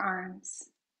introduce our arms.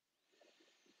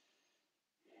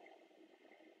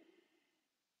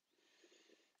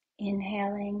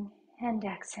 Inhaling and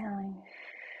exhaling.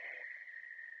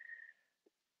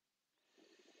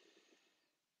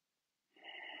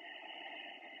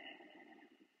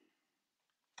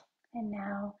 And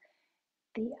now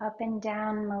the up and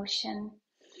down motion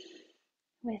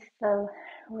with the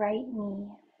right knee.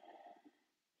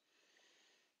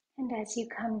 And as you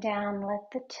come down,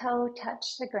 let the toe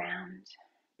touch the ground,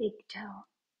 big toe.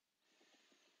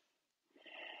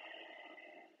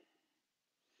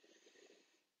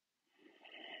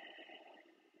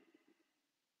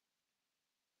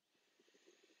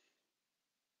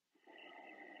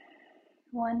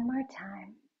 One more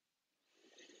time.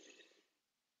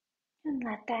 And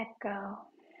let that go.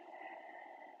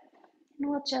 And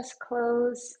we'll just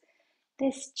close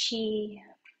this chi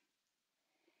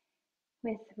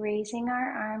with raising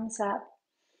our arms up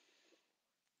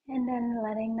and then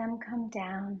letting them come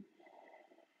down.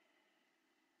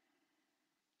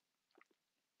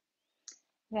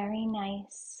 Very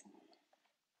nice.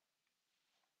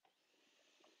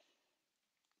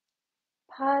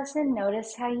 Pause and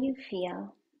notice how you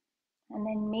feel, and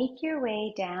then make your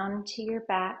way down to your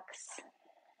backs.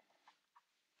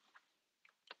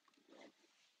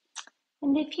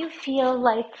 And if you feel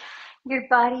like your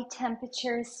body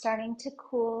temperature is starting to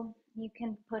cool, you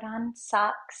can put on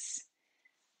socks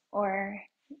or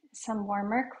some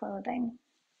warmer clothing.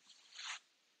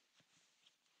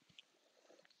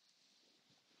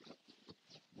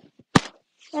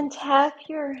 And have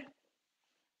your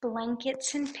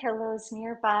blankets and pillows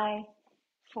nearby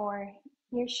for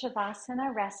your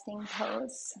Shavasana resting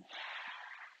pose.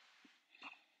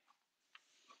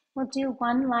 We'll do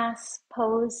one last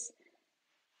pose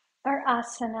or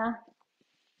asana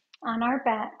on our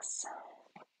backs.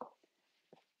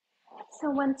 So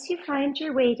once you find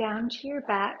your way down to your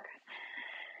back,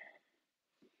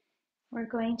 we're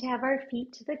going to have our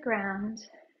feet to the ground.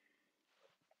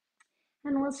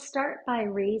 And we'll start by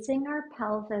raising our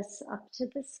pelvis up to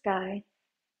the sky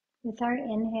with our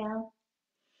inhale,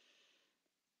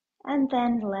 and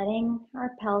then letting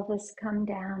our pelvis come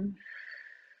down.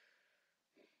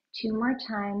 2 more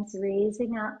times,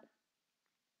 raising up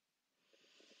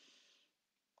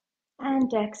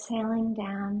and exhaling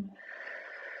down.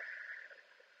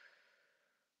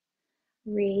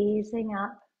 Raising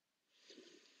up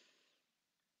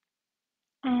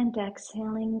and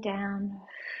exhaling down.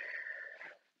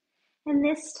 And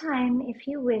this time, if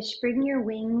you wish, bring your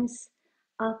wings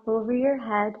up over your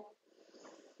head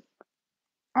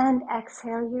and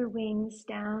exhale your wings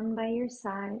down by your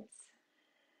sides.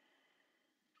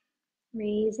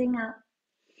 Raising up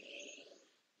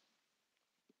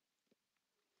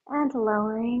and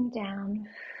lowering down.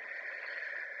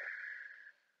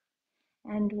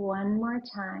 And one more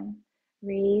time,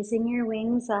 raising your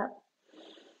wings up.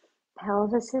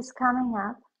 Pelvis is coming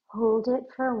up. Hold it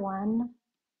for 1.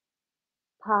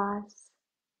 Pause.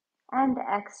 And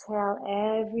exhale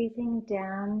everything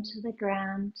down to the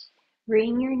ground.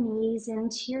 Bring your knees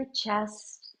into your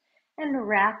chest and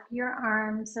wrap your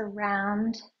arms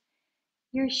around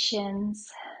your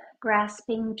shins,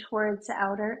 grasping towards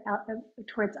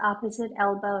opposite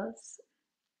elbows.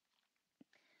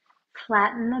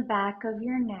 Flatten the back of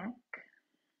your neck,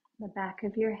 the back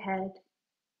of your head.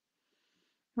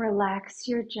 Relax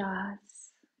your jaws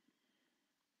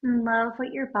and love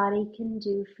what your body can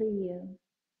do for you.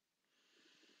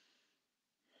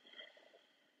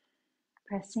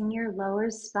 Pressing your lower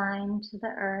spine to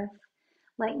the earth,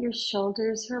 let your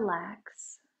shoulders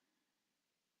relax.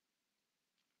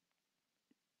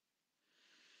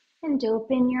 And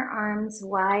open your arms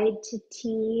wide to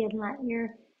T and let your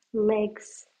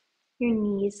legs, your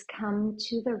knees come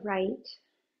to the right.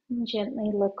 And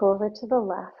gently look over to the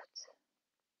left.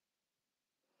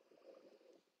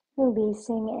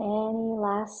 Releasing any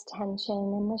last tension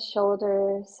in the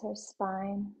shoulders or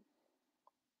spine.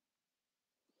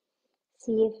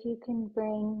 See if you can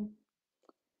bring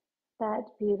that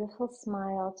beautiful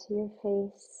smile to your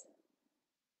face.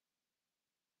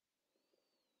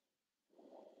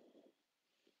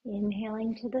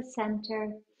 Inhaling to the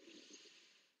center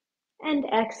and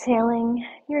exhaling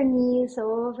your knees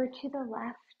over to the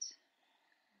left.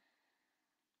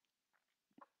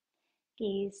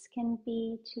 Gaze can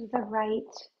be to the right,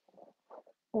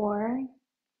 or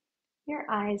your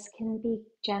eyes can be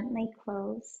gently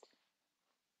closed.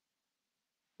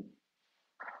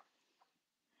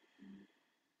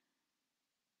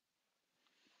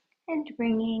 And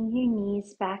bringing your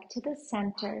knees back to the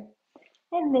center.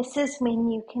 And this is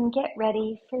when you can get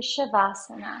ready for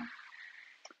Shavasana.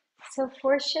 So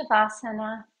for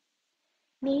Shavasana,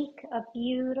 make a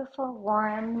beautiful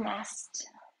warm nest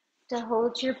to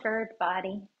hold your bird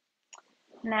body.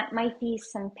 And that might be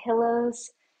some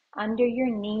pillows under your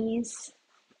knees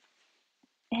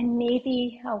and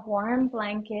maybe a warm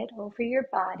blanket over your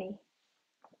body.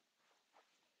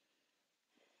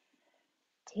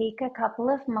 Take a couple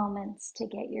of moments to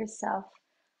get yourself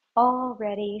all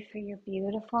ready for your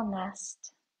beautiful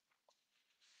nest.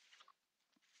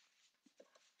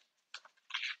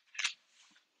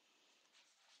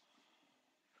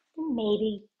 And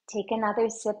maybe take another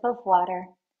sip of water.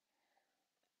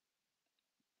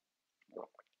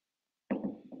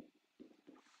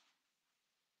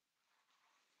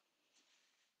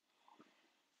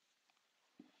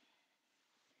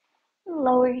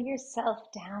 Lower yourself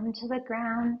down to the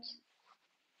ground.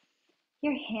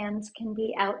 Your hands can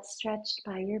be outstretched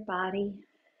by your body,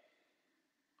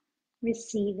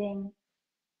 receiving.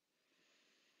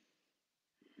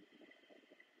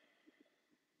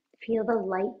 Feel the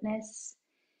lightness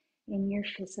in your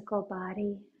physical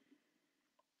body.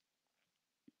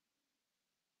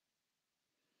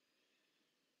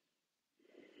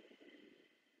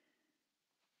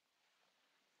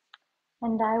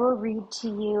 And I will read to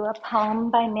you a poem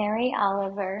by Mary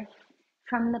Oliver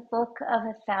from the Book of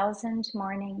 1,000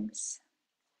 Mornings.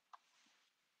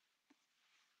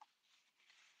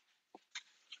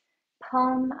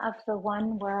 Poem of the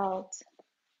One World.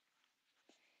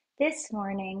 This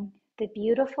morning, the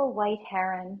beautiful white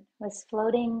heron was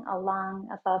floating along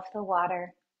above the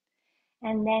water,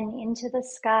 and then into the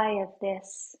sky of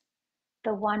this,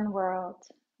 the one world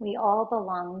we all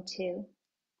belong to,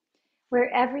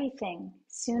 where everything,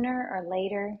 sooner or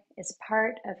later, is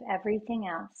part of everything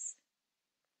else,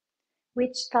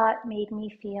 which thought made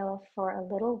me feel for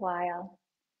a little while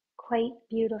quite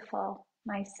beautiful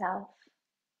myself.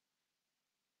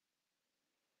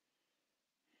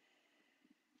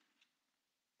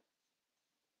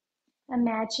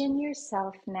 Imagine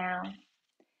yourself now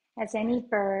as any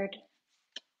bird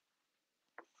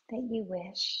that you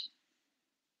wish.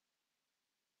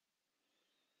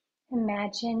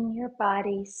 Imagine your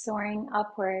body soaring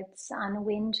upwards on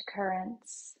wind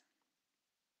currents,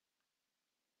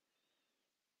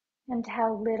 and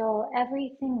how little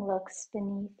everything looks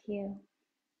beneath you.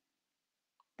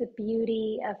 The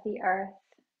beauty of the earth,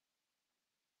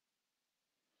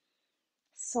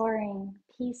 soaring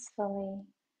peacefully.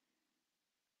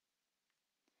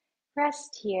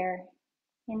 Rest here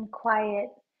in quiet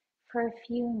for a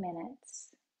few minutes,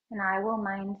 and I will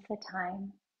mind the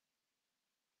time.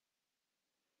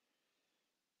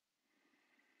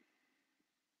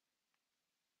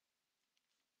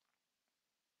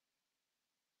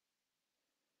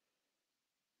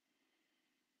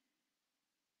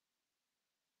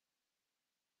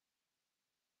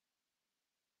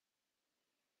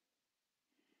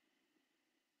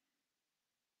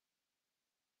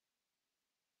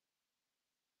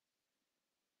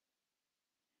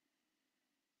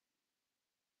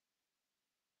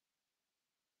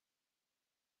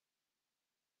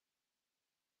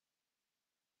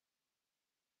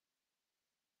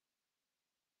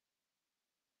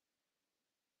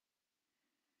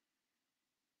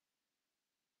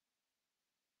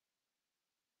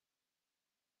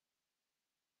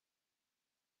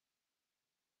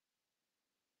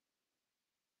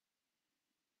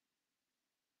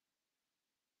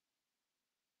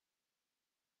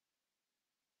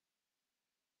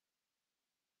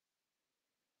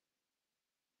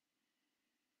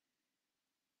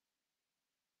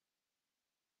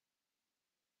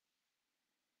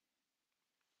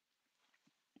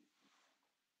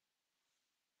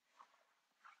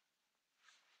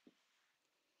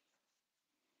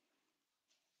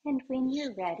 And when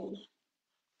you're ready,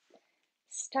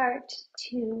 start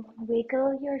to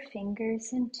wiggle your fingers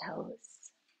and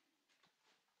toes.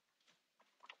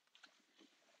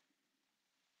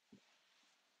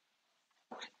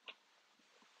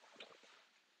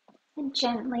 And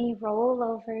gently roll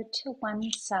over to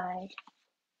one side.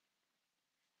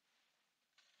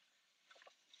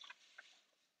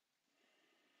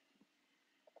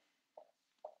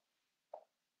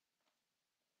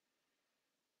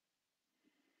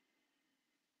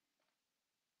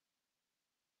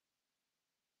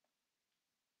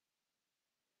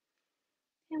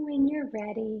 And when you're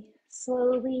ready,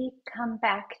 slowly come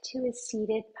back to a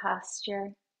seated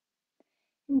posture.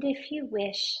 And if you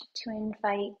wish to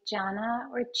invite Jhana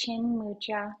or Chin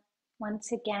Mudra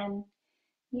once again,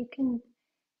 you can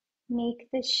make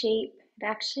the shape. It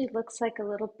actually looks like a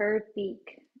little bird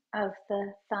beak of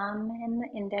the thumb and the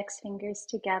index fingers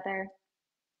together.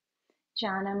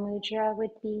 Jhana Mudra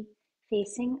would be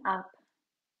facing up,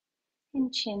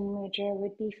 and Chin Mudra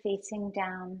would be facing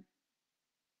down,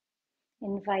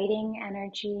 inviting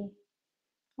energy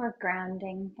or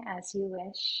grounding as you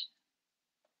wish.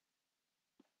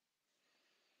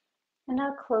 And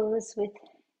I'll close with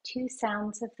 2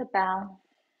 sounds of the bell.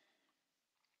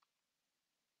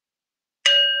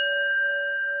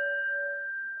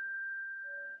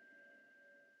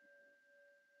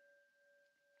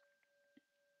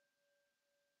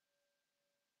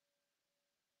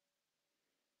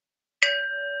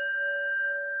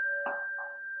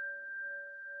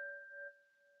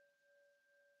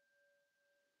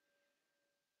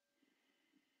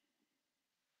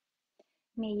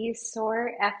 May you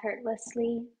soar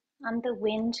effortlessly on the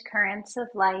wind currents of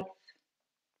life.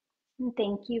 And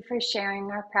thank you for sharing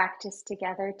our practice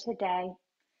together today.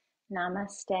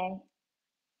 Namaste.